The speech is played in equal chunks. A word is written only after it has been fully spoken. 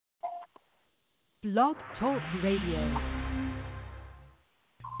Blog Talk Radio.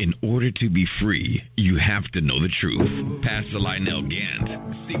 In order to be free, you have to know the truth. Pastor Lionel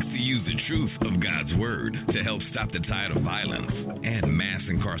Gantt seeks to use the truth of God's Word to help stop the tide of violence and mass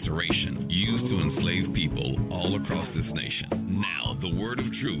incarceration used to enslave people all across this nation. Now, the Word of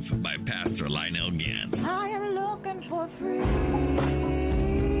Truth by Pastor Lionel Gantt. I am looking for freedom,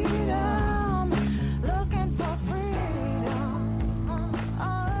 looking for freedom,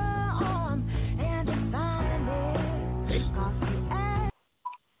 and to find it, 'cause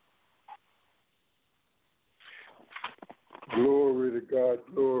Glory to God,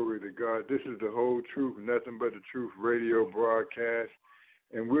 glory to God. This is the whole truth, nothing but the truth radio broadcast.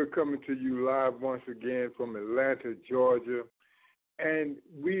 And we're coming to you live once again from Atlanta, Georgia. And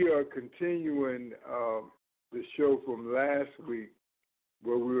we are continuing the show from last week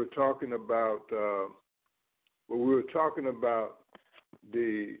where we were talking about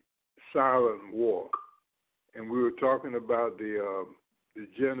the silent war. And we were talking about the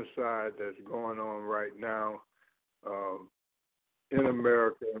genocide that's going on right now in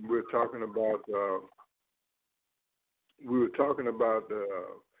America, and we're talking about the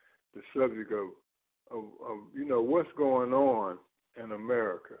subject of what's going on in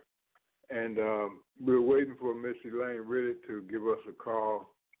America, and we're waiting for Miss Elaine Riddick to give us a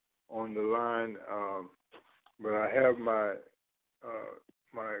call on the line, but I have my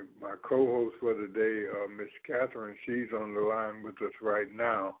co-host for today, Miss Catherine. She's on the line with us right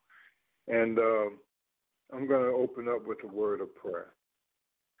now, and I'm going to open up with a word of prayer.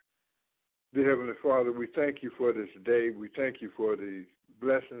 Dear Heavenly Father, we thank you for this day. We thank you for the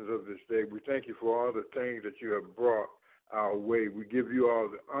blessings of this day. We thank you for all the things that you have brought our way. We give you all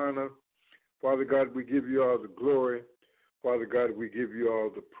the honor. Father God, we give you all the glory. Father God, we give you all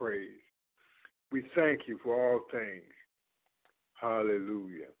the praise. We thank you for all things.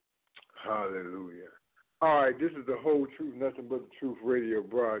 Hallelujah. Hallelujah. All right, this is the whole truth, nothing but the truth radio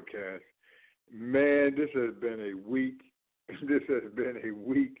broadcast. Man, this has been a week. This has been a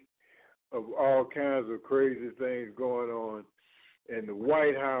week of all kinds of crazy things going on in the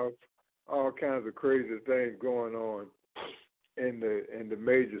White House, all kinds of crazy things going on in the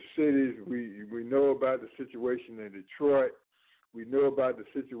major cities. We know about the situation in Detroit. We know about the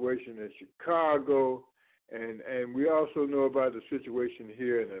situation in Chicago, and we also know about the situation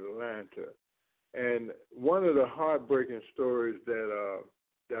here in Atlanta. And one of the heartbreaking stories that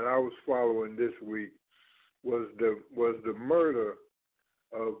I was following this week was the murder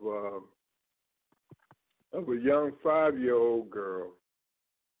of a young 5-year-old girl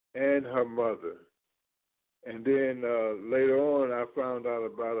and her mother. And then later on, I found out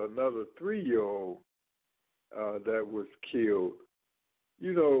about another 3-year-old that was killed.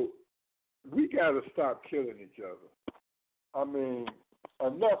 You know, we got to stop killing each other. I mean,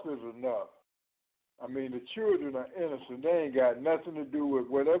 enough is enough. I mean, the children are innocent. They ain't got nothing to do with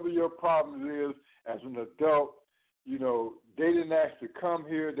whatever your problem is as an adult. You know, they didn't ask to come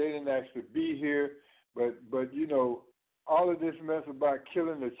here. They didn't ask to be here. But you know, all of this mess about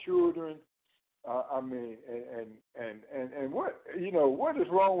killing the children, I mean, and what, you know, what is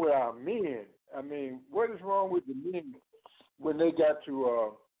wrong with our men? I mean, what is wrong with the men when they got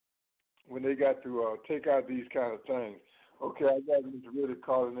to take out these kind of things? Okay, I got Ms. Riddick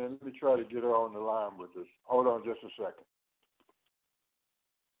calling in. Let me try to get her on the line with us. Hold on just a second.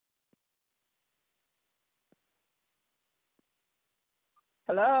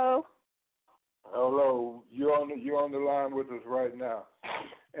 Hello. Hello. You're on the line with us right now.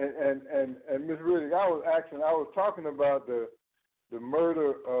 And Ms. Riddick, I was talking about the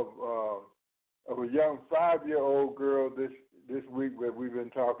murder of a young 5-year-old girl this week that we've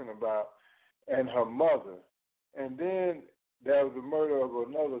been talking about, and her mother. And then there was the murder of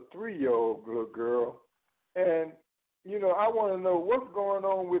another 3-year-old little girl. And you know, I want to know what's going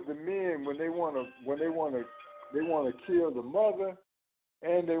on with the men when they want to kill the mother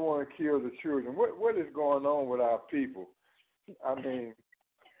and they want to kill the children. What is going on with our people? I mean,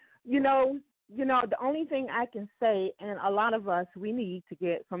 you know, the only thing I can say, and a lot of us, we need to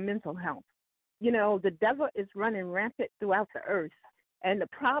get some mental health. You know, the devil is running rampant throughout the earth, and the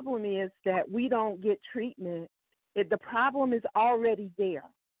problem is that we don't get treatment. The problem is already there.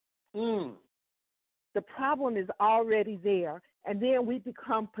 The problem is already there, and then we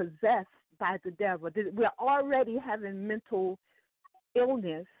become possessed by the devil. We're already having mental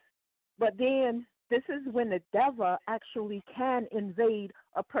illness, but then this is when the devil actually can invade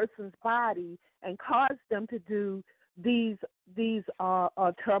a person's body and cause them to do these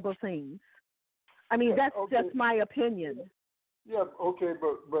terrible things. I mean, that's just my opinion. Yeah, okay,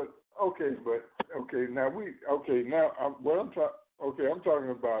 but now I'm talking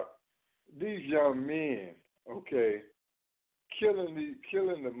about these young men, okay, killing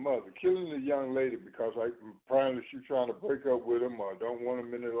the mother, killing the young lady because apparently she's trying to break up with him or don't want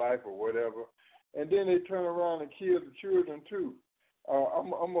him in their life or whatever, and then they turn around and kill the children too. I'm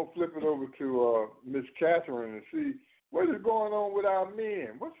gonna flip it over to Miss Catherine and see what is going on with our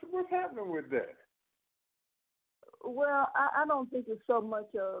men. What's happening with that? Well, I don't think it's so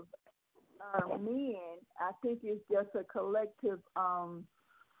much of men. I think it's just a collective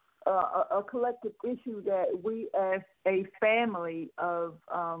issue that we as a family of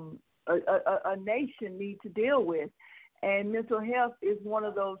a nation need to deal with. And mental health is one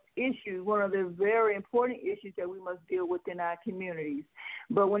of those issues, one of the very important issues that we must deal with in our communities.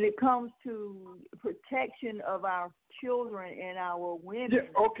 But when it comes to protection of our children and our women. Yeah,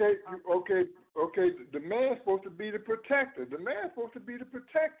 okay. The man's supposed to be the protector.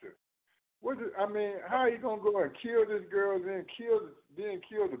 How are you gonna go and kill this girl, then kill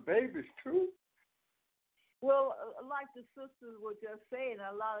the babies too? Well, like the sisters were just saying,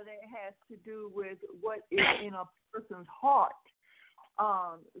 a lot of that has to do with what is in a person's heart.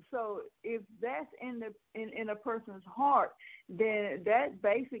 So if that's in a person's heart, then that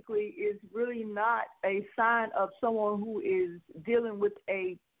basically is really not a sign of someone who is dealing with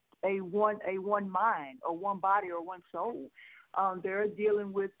a one mind or one body or one soul. They're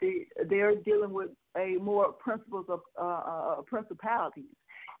dealing with a more principles of principalities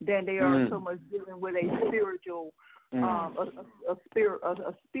than they are so much dealing with a spiritual, a spirit,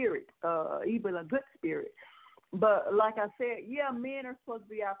 even a good spirit. But like I said, men are supposed to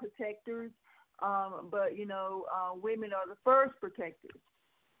be our protectors, but women are the first protectors.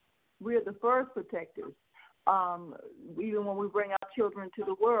 We are the first protectors. Even when we bring our children to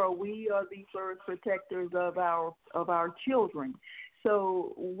the world, we are the first protectors of our children.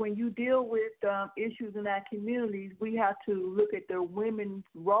 So when you deal with issues in our communities, we have to look at the women's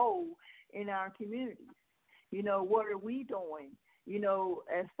role in our communities. What are we doing?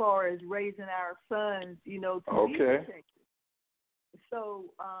 As far as raising our sons, to be protected.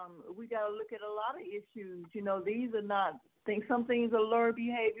 So we got to look at a lot of issues. These are not things. Some things are learned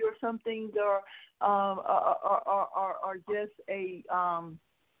behavior. Some things are just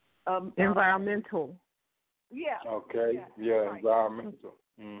environmental. Yeah. Okay. Yeah, right. Environmental.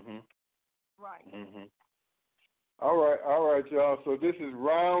 Mhm. Right. Mhm. All right, y'all. So this is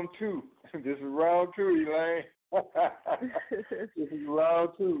round 2. This is round 2, Elaine. This is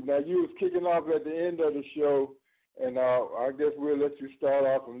round 2. Now you was kicking off at the end of the show, and I guess we'll let you start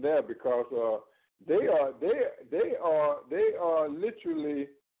off from there because they are literally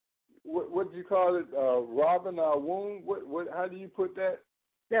what do you call it? Robbing our womb. What? How do you put that?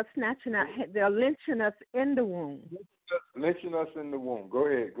 They're snatching out. They're lynching us in the womb. Lynching us in the womb. Go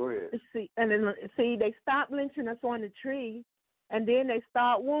ahead. They stop lynching us on the tree, and then they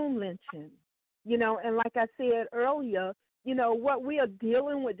start womb lynching. And like I said earlier, what we are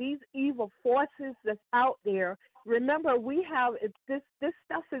dealing with, these evil forces that's out there. Remember, we have this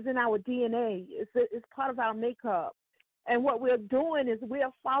stuff is in our DNA. It's part of our makeup, and what we're doing is we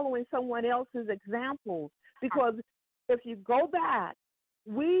are following someone else's example. Because if you go back,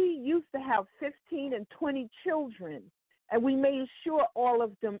 we used to have 15 and 20 children, and we made sure all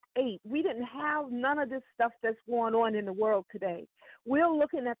of them ate. We didn't have none of this stuff that's going on in the world today. We're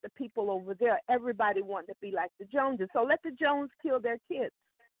looking at the people over there. Everybody wanting to be like the Joneses. So let the Jones kill their kids.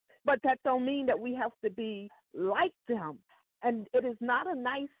 But that don't mean that we have to be like them. And it is not a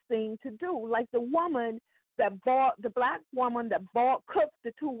nice thing to do. Like the black woman that cooked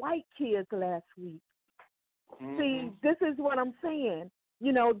the 2 white kids last week. Mm-hmm. See, this is what I'm saying.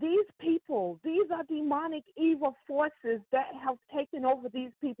 These people, these are demonic evil forces that have taken over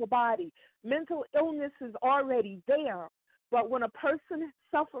these people's body. Mental illness is already there. But when a person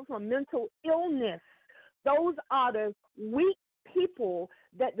suffers from mental illness, those are the weak people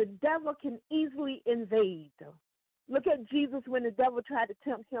that the devil can easily invade. Look at Jesus when the devil tried to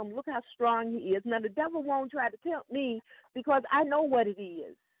tempt him. Look how strong he is. Now, the devil won't try to tempt me because I know what it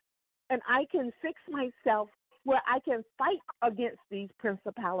is. And I can fix myself where I can fight against these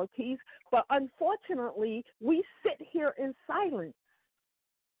principalities. But unfortunately, we sit here in silence.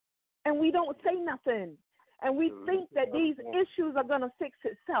 And we don't say nothing. And we think that these issues are going to fix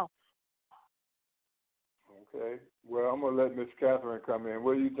itself. Okay. Well, I'm going to let Miss Catherine come in.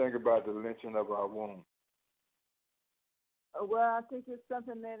 What do you think about the lynching of our womb? Well, I think it's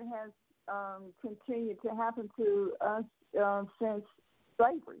something that has continued to happen to us since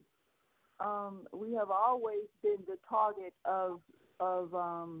slavery. We have always been the target of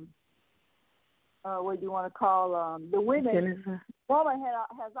what do you want to call the women. Woman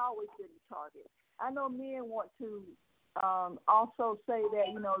has always been the target. I know men want to also say that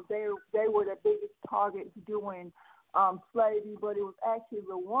they were the biggest targets during slavery, but it was actually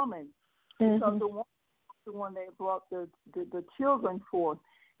the woman, because the woman was the one that brought the children forth.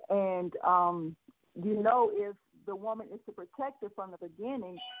 And if the woman is the protector from the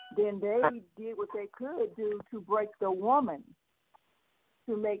beginning, then they did what they could do to break the woman,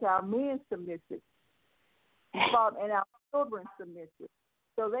 to make our men submissive and our children submissive.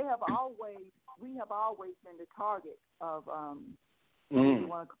 So we have always been the target of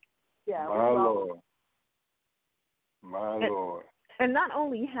My Lord. And not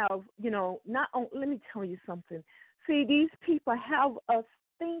only have, let me tell you something. See, these people have us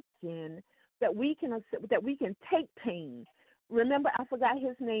thinking that we can take pain. Remember, I forgot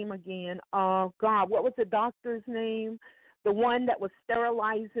his name again. Oh, God, what was the doctor's name? The one that was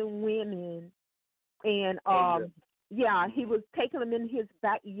sterilizing women. And, he was taking them in his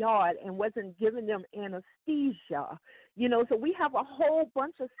backyard and wasn't giving them anesthesia. So we have a whole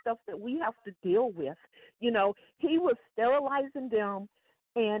bunch of stuff that we have to deal with. He was sterilizing them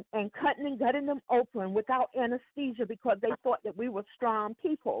and cutting and gutting them open without anesthesia because they thought that we were strong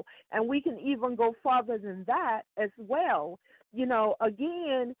people. And we can even go farther than that as well. When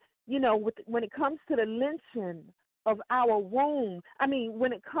it comes to the lynching of our womb,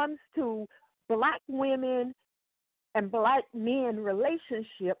 when it comes to black women and black men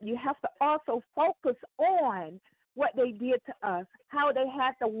relationship, you have to also focus on what they did to us, how they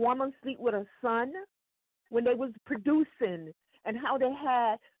had the woman sleep with her son when they was producing, and how they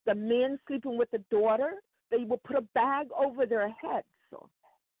had the men sleeping with the daughter. They would put a bag over their heads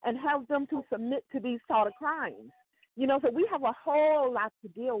and have them to submit to these sort of crimes. So we have a whole lot to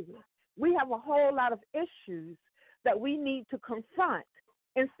deal with. We have a whole lot of issues that we need to confront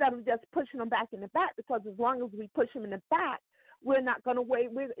instead of just pushing them back in the back, because as long as we push them in the back, we're not going to wait.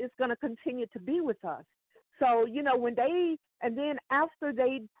 It's going to continue to be with us. So, then after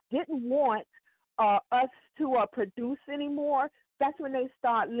they didn't want us to produce anymore, that's when they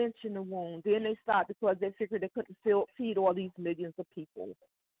start lynching the womb. Then they start because they figured they couldn't feed all these millions of people.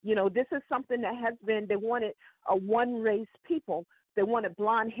 This is something that has been, they wanted a one-race people. They wanted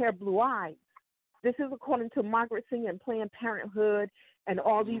blonde hair, blue eyes. This is according to Margaret Sanger and Planned Parenthood and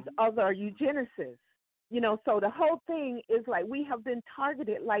all these other eugenicists. So the whole thing is like we have been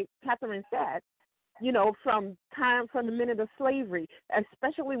targeted, like Catherine said, from the minute of slavery,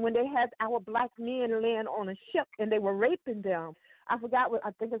 especially when they had our black men land on a ship and they were raping them. I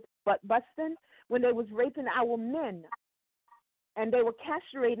think it's Buston, when they was raping our men. And they were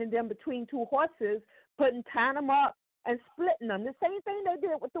castrating them between two horses, tying them up and splitting them. The same thing they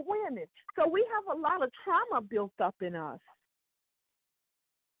did with the women. So we have a lot of trauma built up in us.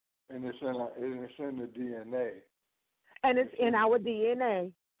 And it's in the DNA. And it's in our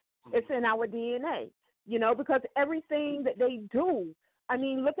DNA. It's in our DNA, because everything that they do,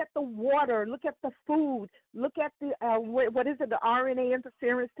 look at the water, look at the food, look at the, the RNA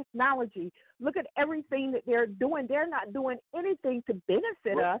interference technology. Look at everything that they're doing. They're not doing anything to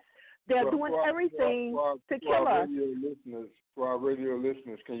benefit us. They're doing everything to kill us. For our radio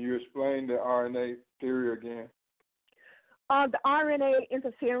listeners, can you explain the RNA theory again? The RNA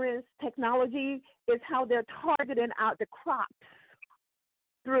interference technology is how they're targeting out the crops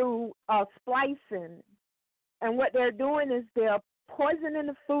through splicing. And what they're doing is they're poisoning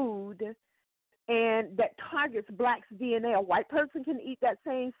the food, and that targets blacks' DNA. A white person can eat that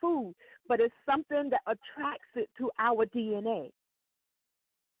same food, but it's something that attracts it to our DNA.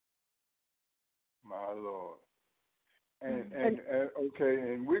 My Lord. And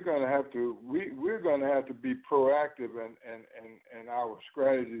we're gonna have to be proactive in our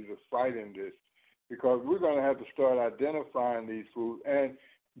strategies of fighting this, because we're gonna have to start identifying these foods. And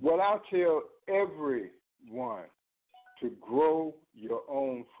what I'll tell everyone, to grow your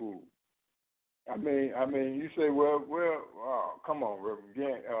own food. You say, come on, Reverend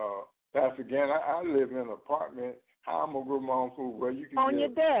Gantt, Pastor Gantt, I live in an apartment. How am I gonna grow my own food? Well, you can on your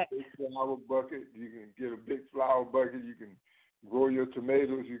deck. A big flower bucket. You can get a big flower bucket. You can grow your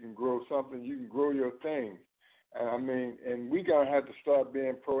tomatoes. You can grow something. You can grow your things. And we gotta have to start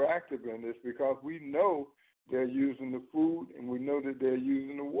being proactive in this, because we know they're using the food and we know that they're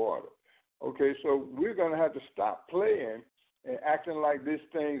using the water. Okay, so we're gonna have to stop playing and acting like these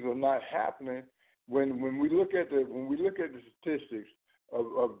things are not happening. When we look at the statistics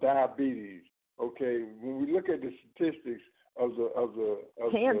of diabetes. Okay, when we look at the statistics of the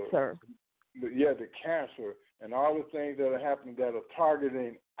cancer, the cancer and all the things that are happening that are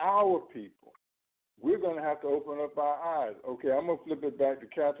targeting our people, we're going to have to open up our eyes. Okay, I'm going to flip it back to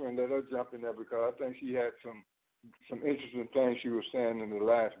Catherine and let her jump in there, because I think she had some interesting things she was saying in the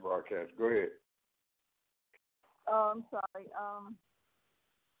last broadcast. Go ahead. I'm sorry.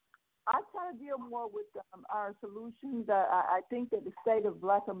 I try to deal more with our solutions. I think that the state of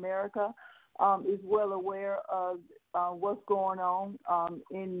Black America is well aware of what's going on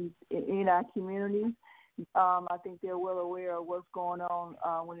in our communities. I think they're well aware of what's going on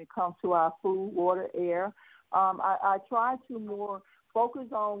when it comes to our food, water, air. I try to more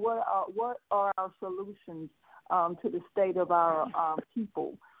focus on what are our solutions to the state of our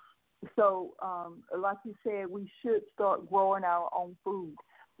people. So, like you said, we should start growing our own food.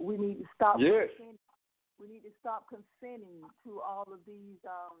 We need to stop. Yes. We need to stop consenting to all of these.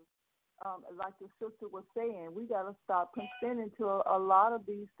 Like the sister was saying, we got to stop consenting to a lot of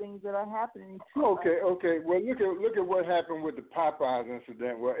these things that are happening. Okay. Well, look at what happened with the Popeyes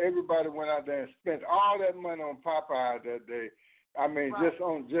incident, where everybody went out there and spent all that money on Popeyes that day. I mean, right. just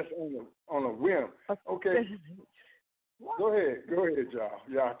on a whim. Okay. Go ahead, y'all.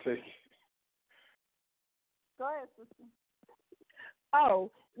 Y'all take it. Go ahead, sister. Oh,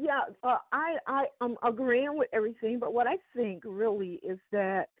 yeah. I'm agreeing with everything, but what I think really is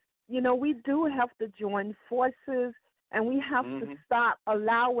that, we do have to join forces, and we have to stop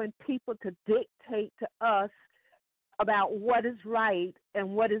allowing people to dictate to us about what is right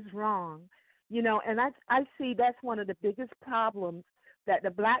and what is wrong. And I see that's one of the biggest problems that the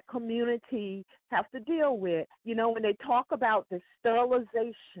Black community have to deal with. When they talk about the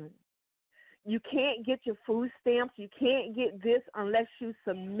sterilization, you can't get your food stamps, you can't get this unless you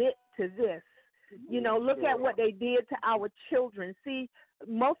submit to this. Look at what they did to our children. See,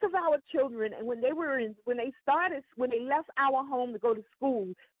 most of our children, and when they left our home to go to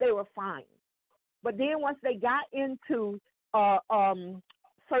school, they were fine. But then once they got into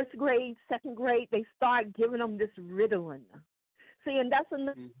first grade, second grade, they start giving them this Ritalin. See, and that's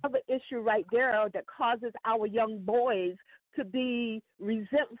another issue right there that causes our young boys to be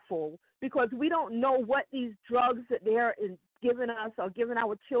resentful, because we don't know what these drugs that they're giving us or giving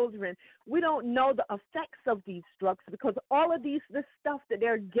our children. We don't know the effects of these drugs, because all of this stuff that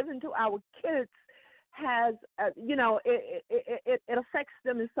they're giving to our kids has, it affects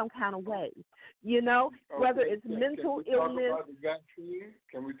them in some kind of way, whether it's mental illness. About the vaccine?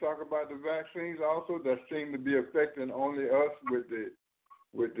 Can we talk about the vaccines also that seem to be affecting only us with this?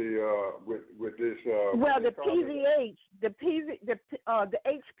 Well, the PVH, the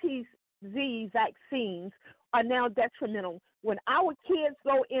HPV vaccines are now detrimental. When our kids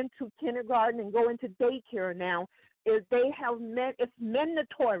go into kindergarten and go into daycare now, it's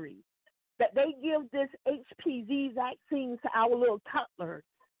mandatory that they give this HPV vaccine to our little toddlers.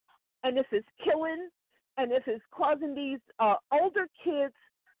 And this is killing, and this is causing these older kids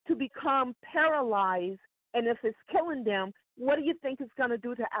to become paralyzed, and if it's killing them, what do you think it's going to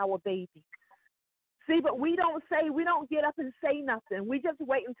do to our babies? See, but we don't get up and say nothing. We just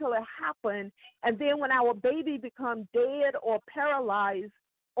wait until it happens, and then when our baby becomes dead or paralyzed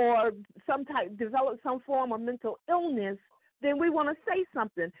or develop some form of mental illness, then we want to say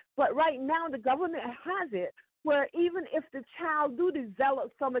something. But right now the government has it where even if the child do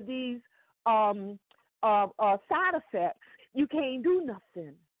develop some of these side effects, you can't do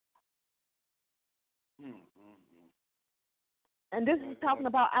nothing. And this is talking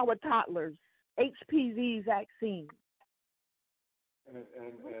about our toddlers, HPV vaccine. And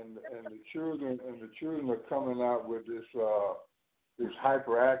the children are coming out with this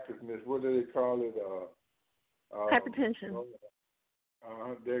hyperactiveness. What do they call it? Hypertension.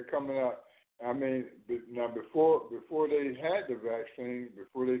 They're coming out. I mean, now before they had the vaccine,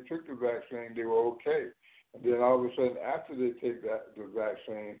 before they took the vaccine, they were okay. And then all of a sudden, after they take the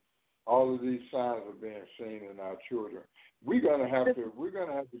vaccine, all of these signs are being seen in our children. We're gonna have to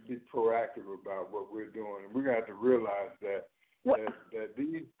be proactive about what we're doing, and we're gonna have to realize that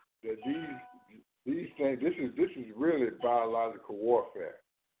these things. This is really biological warfare.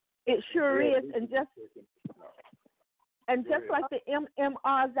 It sure is, and just like the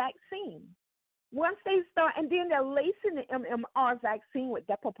MMR vaccine. Once they start, and then they're lacing the MMR vaccine with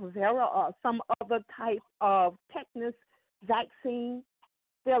Depo-Provera or some other type of tetanus vaccine.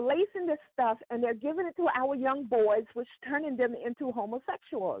 They're lacing this stuff, and they're giving it to our young boys, which is turning them into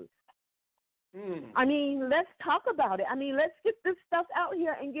homosexuals. I mean, let's talk about it. I mean, let's get this stuff out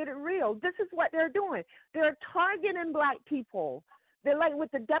here and get it real. This is what they're doing. They're targeting black people. They're like with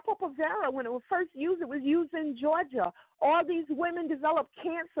the Depo-Provera, when it was first used, it was used in Georgia. All these women developed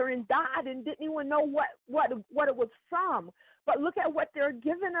cancer and died and didn't even know what it was from. But look at what they're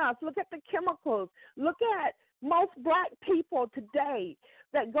giving us. Look at the chemicals. Look at most black people today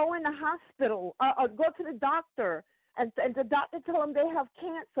that go in the hospital or go to the doctor, and the doctor tell them they have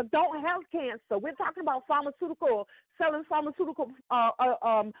cancer. Don't have cancer. We're talking about selling pharmaceutical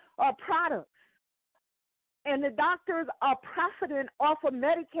products. And the doctors are profiting off of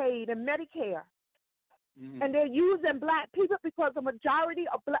Medicaid and Medicare. Mm-hmm. And they're using black people because the majority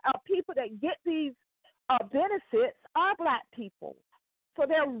of people that get these benefits are black people. So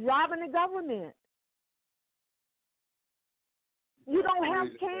they're robbing the government. You don't have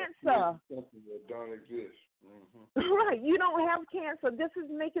cancer. Something that don't exist. Mm-hmm. Right. You don't have cancer. This is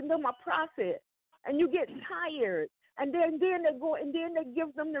making them a profit. And you get tired. And then they go and then they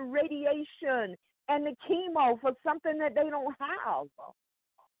give them the radiation and the chemo for something that they don't have.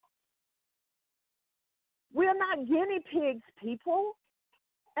 We're not guinea pigs, people.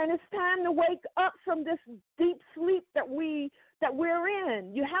 And it's time to wake up from this deep sleep that we're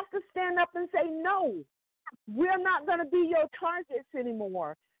in. You have to stand up and say, no, we're not going to be your targets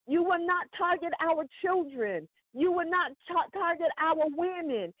anymore. You will not target our children. You will not target our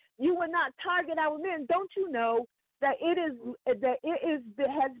women. You will not target our men. Don't you know that it has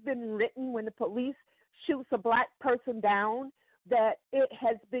been written when the police shoots a black person down that it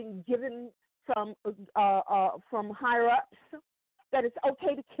has been given from higher ups that it's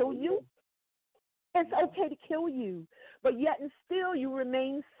okay to kill you? It's okay to kill you, but yet and still you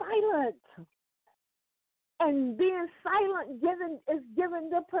remain silent. And being silent is giving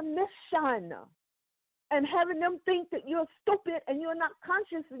them permission and having them think that you're stupid and you're not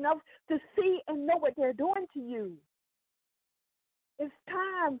conscious enough to see and know what they're doing to you. It's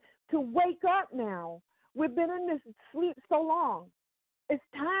time to wake up now. We've been in this sleep so long. It's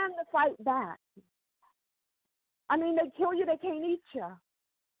time to fight back. I mean, they kill you, they can't eat you.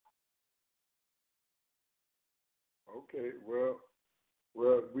 Okay, well,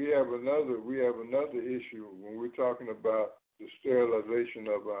 we have another issue when we're talking about the sterilization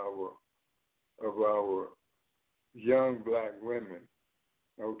of our young black women.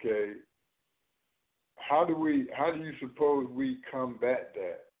 Okay, how do you suppose we combat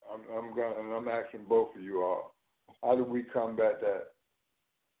that? I'm asking both of you all. How do we combat that?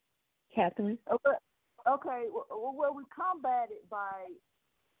 Catherine? Okay, well, we combat it by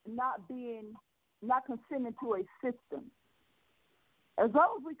not consenting to a system. As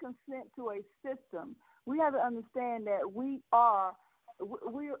long as we consent to a system, we have to understand that we are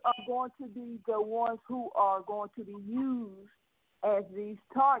going to be the ones who are going to be used as these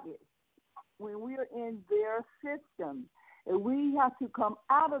targets when we are in their system. And we have to come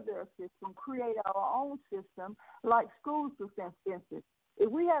out of their system, create our own system, like schools, for instance.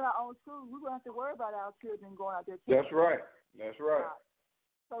 If we had our own schools, we wouldn't have to worry about our children going out there. That's right.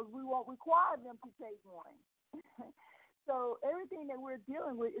 So we won't require them to take one. So everything that we're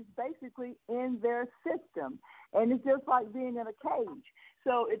dealing with is basically in their system. And it's just like being in a cage.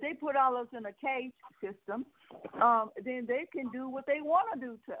 So if they put all of us in a cage system, then they can do what they want to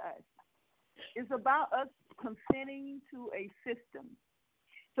do to us. It's about us consenting to a system.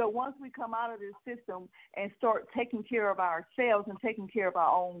 So once we come out of this system and start taking care of ourselves and taking care of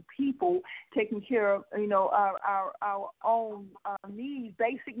our own people, taking care of our own needs,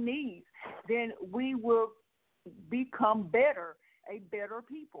 basic needs, then we will become a better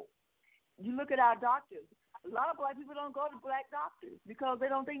people. You look at our doctors. A lot of black people don't go to black doctors because they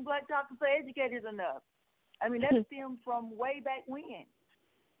don't think black doctors are educated enough. I mean, that stems from way back when.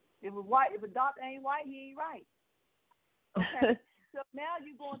 If a doctor ain't white, he ain't right. Okay. So now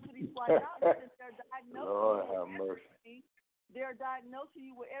you're going to these white doctors and they're diagnosing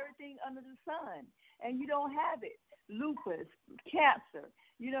you with everything under the sun, and you don't have it. Lupus, cancer.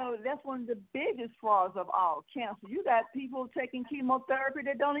 That's one of the biggest frauds of all, cancer. You got people taking chemotherapy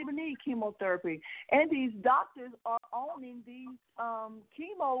that don't even need chemotherapy, and these doctors are owning these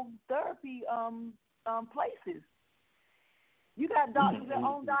chemotherapy places. You got doctors that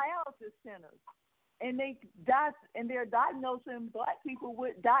own dialysis centers. And they're diagnosing black people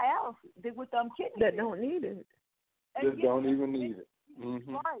with dialysis, with kidney that don't need it. That don't even need it.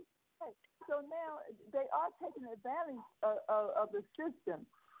 Mm-hmm. Right. So now they are taking advantage of the system.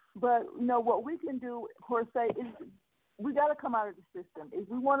 But what we can do per se is we got to come out of the system. If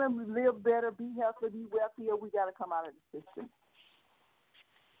we want to live better, be healthier, be wealthier, we got to come out of the system.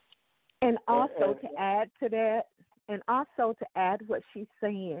 And also to add to that, and also to add what she's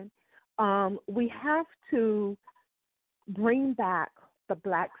saying. We have to bring back the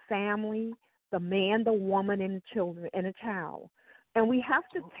black family, the man, the woman, and the children, and a child. And we have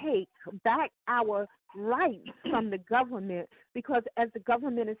to take back our rights from the government because, as the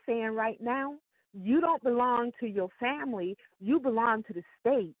government is saying right now, you don't belong to your family. You belong to the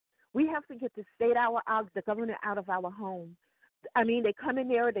state. We have to get the state the government out of our home. They come in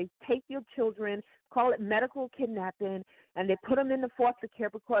there, they take your children, call it medical kidnapping, and they put them into foster care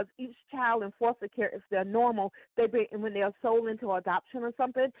because each child in foster care, if they're normal, when they're sold into adoption or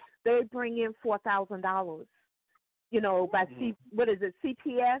something, they bring in $4,000. By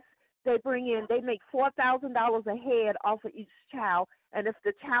CPS, they make $4,000 a head off of each child, and if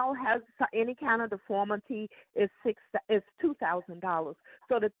the child has any kind of deformity, it's $2,000.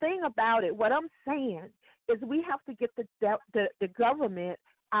 So the thing about it, what I'm saying is, we have to get the government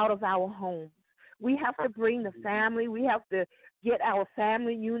out of our homes. We have to bring the family. We have to get our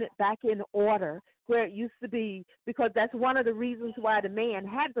family unit back in order where it used to be, because that's one of the reasons why the man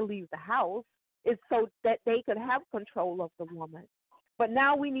had to leave the house, is so that they could have control of the woman. But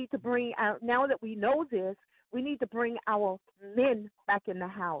now we need to now that we know this, we need to bring our men back in the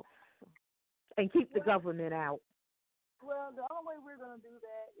house and keep the government out. Well, the only way we're going to do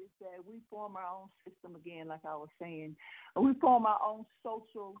that is that we form our own system again, like I was saying. We form our own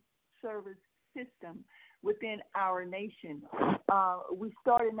social service system within our nation. We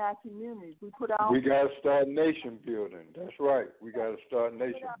start in our communities. We got to start nation building. That's right. We got to start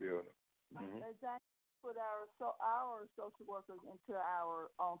nation building. Mm-hmm. Exactly. Put our social workers into our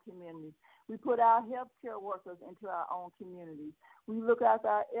own communities. We put our healthcare workers into our own communities. We look after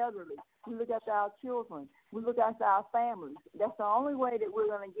our elderly. We look after our children. We look after our families. That's the only way that we're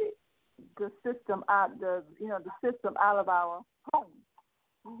going to get the system out. The system out of our homes.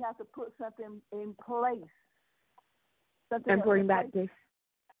 We have to put something in place. And bring back the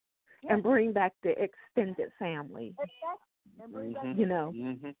extended family. Exactly. And bring back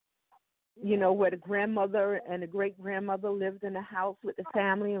where the grandmother and the great-grandmother lived in the house with the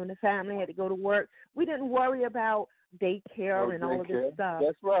family, and the family had to go to work. We didn't worry about daycare and all of this stuff.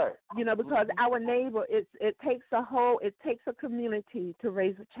 That's right. Because our neighbor, it takes a community to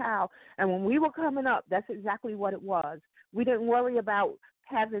raise a child. And when we were coming up, that's exactly what it was. We didn't worry about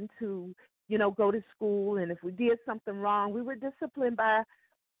having to, go to school, and if we did something wrong, we were disciplined by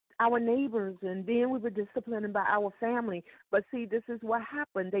our neighbors, and then we were disciplined by our family. But see, this is what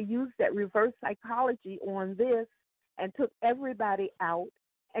happened. They used that reverse psychology on this and took everybody out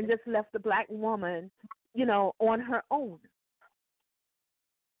and just left the black woman, on her own.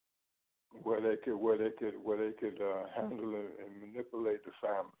 Where they could handle it and manipulate the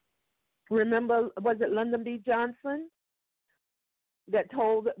family. Remember, was it Lyndon B. Johnson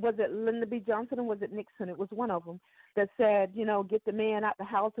was it Lyndon B. Johnson or was it Nixon? It was one of them that said, get the man out the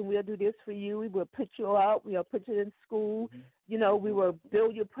house and we'll do this for you. We will put you up. We'll put you in school. Mm-hmm. We will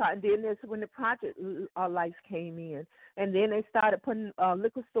build your project. Then that's when the project life came in. And then they started putting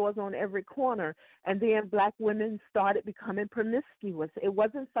liquor stores on every corner. And then black women started becoming promiscuous. It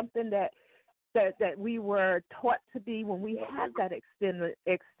wasn't something that we were taught to be when we had that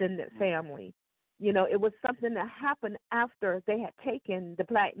extended family. It was something that happened after they had taken the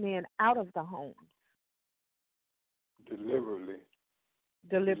black man out of the home. Deliberately.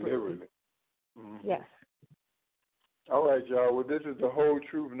 Mm-hmm. Yes. All right, y'all. Well, this is the Whole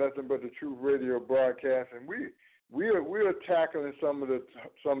Truth, Nothing But the Truth radio broadcast, and we are tackling some of the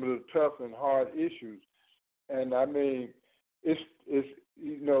tough and hard issues. And I mean, it's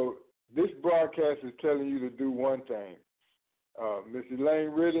this broadcast is telling you to do one thing. Miss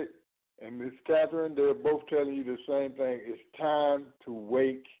Elaine Riddick and Miss Catherine, they're both telling you the same thing. It's time to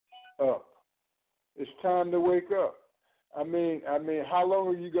wake up. It's time to wake up. I mean, how long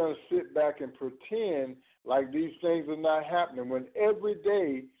are you going to sit back and pretend like these things are not happening when every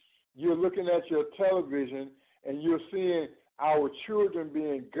day you're looking at your television and you're seeing our children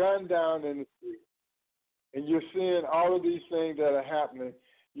being gunned down in the street, and you're seeing all of these things that are happening?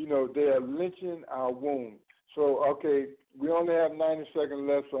 They are lynching our womb. So, okay, we only have 90 seconds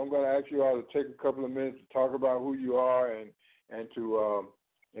left, so I'm going to ask you all to take a couple of minutes to talk about who you are and to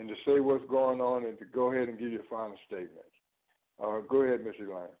say what's going on and to go ahead and give your final statement. Go ahead, Ms.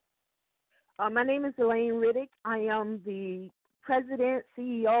 Elaine. My name is Elaine Riddick. I am the president,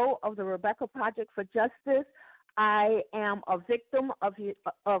 CEO of the Rebecca Project for Justice. I am a victim of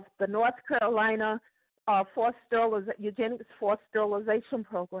the North Carolina eugenics forced sterilization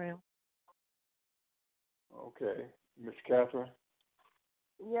program. Okay. Ms. Catherine?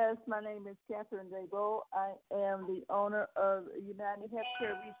 Yes, my name is Catherine Debo. I am the owner of United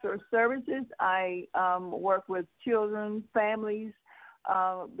Healthcare Resource Services. I work with children, families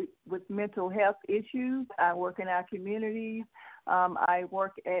with mental health issues. I work in our communities. I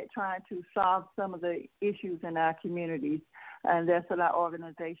work at trying to solve some of the issues in our communities, and that's what our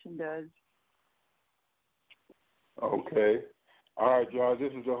organization does. Okay. All right, y'all,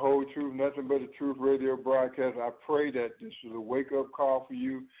 this is the Whole Truth, Nothing But the Truth radio broadcast. I pray that this is a wake-up call for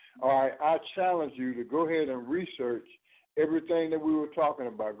you. All right, I challenge you to go ahead and research everything that we were talking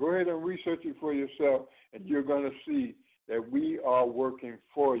about. Go ahead and research it for yourself, and you're going to see that we are working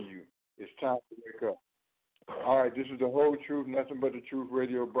for you. It's time to wake up. All right, this is the Whole Truth, Nothing But the Truth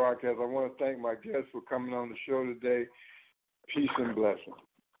radio broadcast. I want to thank my guests for coming on the show today. Peace and blessings.